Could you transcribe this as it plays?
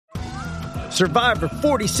Survivor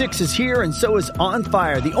 46 is here, and so is On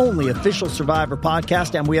Fire, the only official Survivor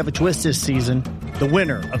podcast, and we have a twist this season. The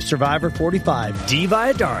winner of Survivor 45, Dee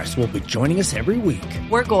Valladares, will be joining us every week.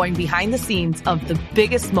 We're going behind the scenes of the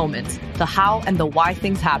biggest moments, the how and the why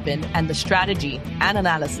things happen, and the strategy and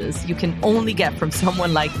analysis you can only get from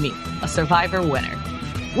someone like me, a Survivor winner.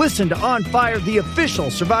 Listen to On Fire, the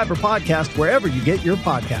official Survivor podcast, wherever you get your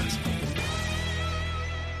podcast.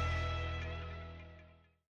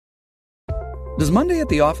 Does Monday at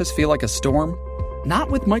the office feel like a storm? Not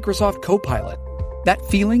with Microsoft Copilot. That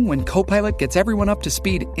feeling when Copilot gets everyone up to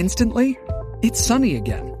speed instantly? It's sunny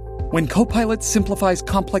again. When Copilot simplifies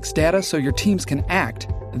complex data so your teams can act,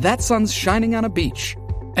 that sun's shining on a beach.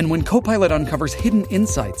 And when Copilot uncovers hidden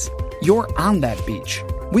insights, you're on that beach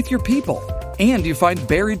with your people, and you find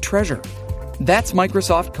buried treasure. That's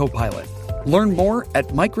Microsoft Copilot. Learn more at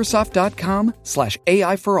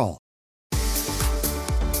Microsoft.com/AI for all.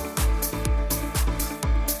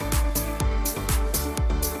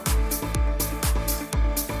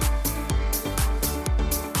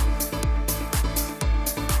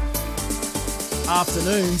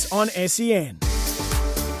 Afternoons on SEN.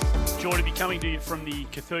 Joy to be coming to you from the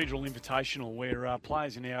Cathedral Invitational, where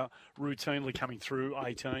players are now routinely coming through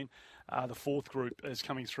 18. The fourth group is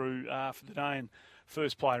coming through for the day, and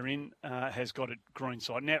first player in has got it green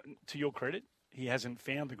side. Now, to your credit, he hasn't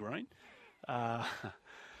found the green.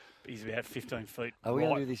 He's about 15 feet. Are we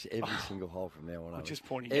going to do this every single hole from now on? I'm just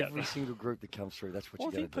pointing out. Every single group that comes through, that's what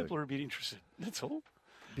you're going to do. I think people are a bit interested. That's all.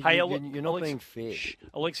 But Hey, you're not being fair.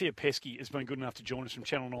 Alexia Pesce has been good enough to join us from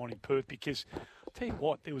Channel 9 in Perth because, I'll tell you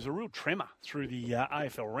what, there was a real tremor through the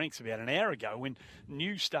AFL ranks about an hour ago when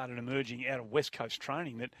news started emerging out of West Coast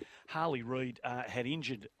training that Harley Reid had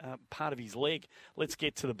injured part of his leg. Let's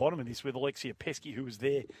get to the bottom of this with Alexia Pesce, who was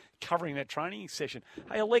there covering that training session.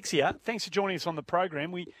 Hey, Alexia, thanks for joining us on the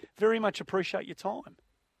program. We very much appreciate your time.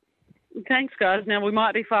 Thanks, guys. Now, we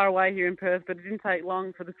might be far away here in Perth, but it didn't take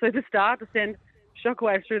long for the superstar to send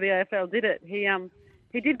shockwaves through the AFL, did it? He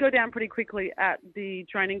did go down pretty quickly at the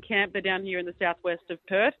training camp. They're down here in the southwest of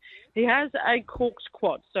Perth. He has a corkscrew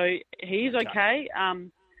quad, so he's okay.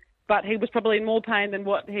 But he was probably in more pain than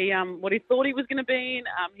what he thought he was going to be in.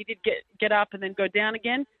 He did get up and then go down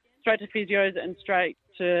again, straight to physios and straight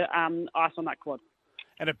to ice on that quad.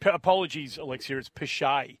 And apologies, Alexia, it's Pesce,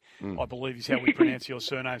 I believe is how we pronounce your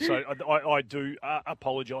surname. So I do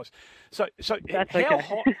apologise. So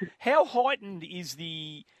how heightened is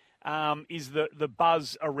the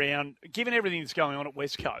buzz around, given everything that's going on at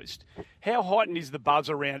West Coast, how heightened is the buzz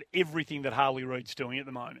around everything that Harley Reid's doing at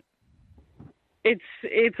the moment?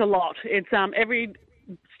 It's a lot. It's every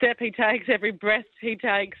step he takes, every breath he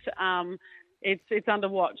takes. It's under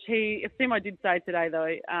watch. Simo did say today,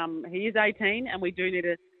 though, he is 18 and we do need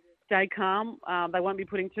to stay calm. They won't be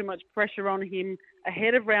putting too much pressure on him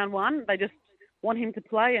ahead of round one. They just want him to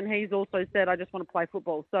play, and he's also said, I just want to play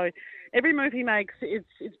football. So every move he makes,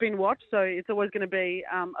 it's been watched, so it's always going to be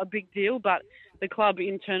a big deal, but the club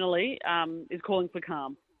internally is calling for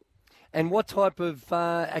calm. And what type of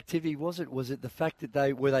activity was it? Was it the fact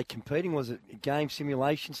that were they competing? Was it game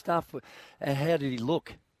simulation stuff? And how did he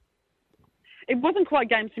look? It wasn't quite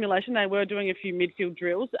game simulation. They were doing a few midfield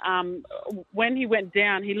drills. When he went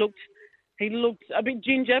down, he looked a bit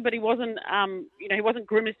ginger, but he wasn't, he wasn't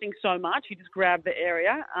grimacing so much. He just grabbed the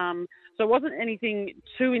area. So it wasn't anything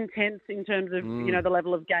too intense in terms of, the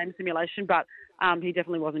level of game simulation, but he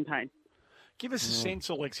definitely was in pain. Give us a sense,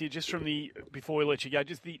 Alexia, just from before we let you go,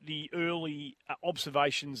 just the early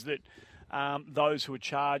observations that those who are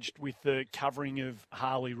charged with the covering of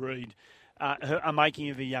Harley Reid are making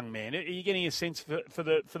of the young man. Are you getting a sense for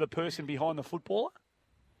the person behind the footballer?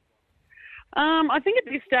 I think at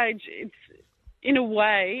this stage, in a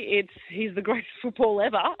way, he's the greatest footballer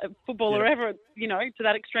ever, to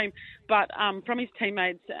that extreme. But from his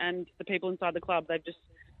teammates and the people inside the club, they've just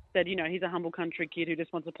said, he's a humble country kid who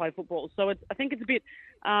just wants to play football. So I think it's a bit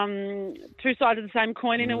two sides of the same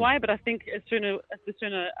coin in a way, but I think as sooner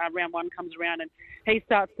round one comes around and he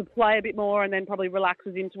starts to play a bit more and then probably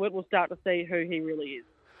relaxes into it, we'll start to see who he really is.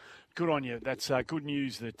 Good on you. That's good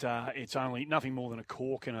news that it's only nothing more than a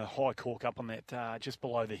cork and a high cork up on that, just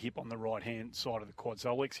below the hip on the right-hand side of the quad.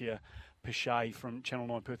 So Alexia Pesce from Channel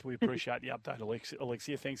 9 Perth, we appreciate the update,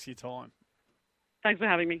 Alexia. Thanks for your time. Thanks for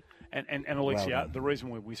having me. And Alexia, the reason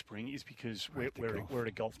we're whispering is because we're at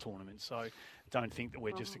a golf tournament, so don't think that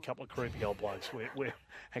we're just a couple of creepy old blokes. We're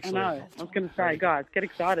actually. I know. I was going to say, guys, get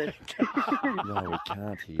excited. No, we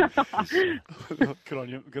can't hear.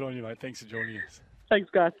 Good on you, mate. Thanks for joining us. Thanks,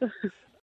 guys.